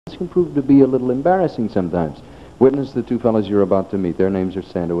can prove to be a little embarrassing sometimes. Witness the two fellows you're about to meet. Their names are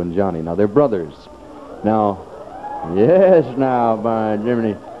Santo and Johnny. Now, they're brothers. Now, yes, now, by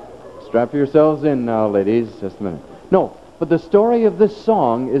Jiminy. Strap yourselves in now, ladies. Just a minute. No, but the story of this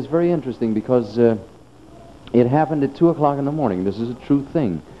song is very interesting because it happened at 2 o'clock in the morning. This is a true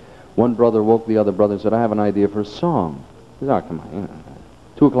thing. One brother woke the other brother and said, I have an idea for a song. He said, oh, come on.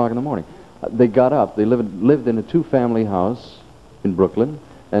 2 o'clock in the morning. They got up. They lived in a two-family house in Brooklyn,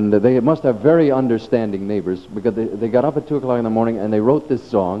 and they must have very understanding neighbors because they got up at 2 o'clock in the morning and they wrote this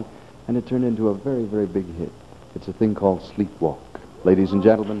song, and it turned into a very, very big hit. It's a thing called Sleepwalk. Ladies and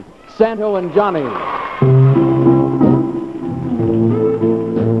gentlemen, Santo and Johnny.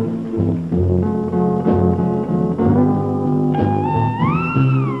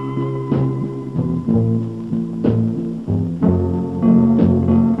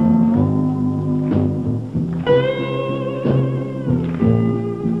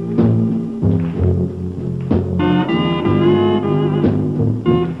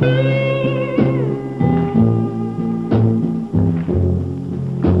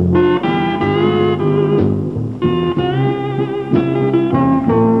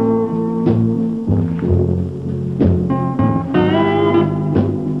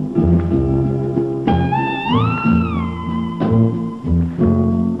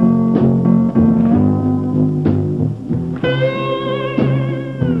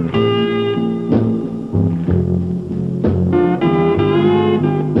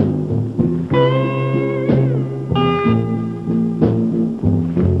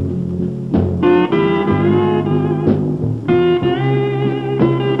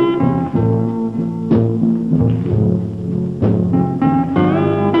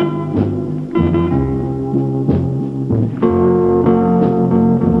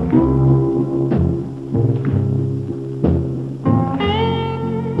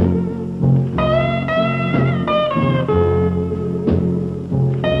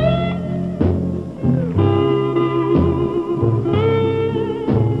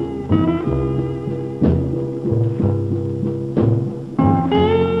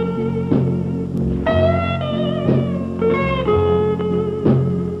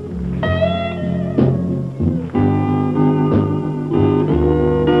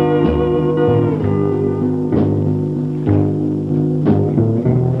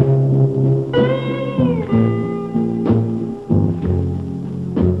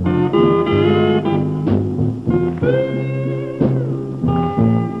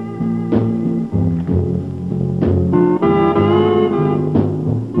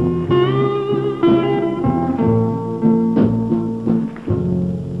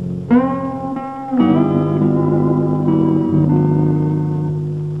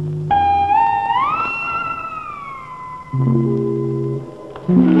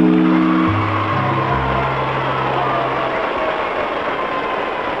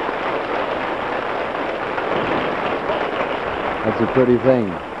 That's a pretty thing.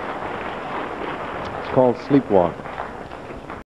 It's called Sleepwalk.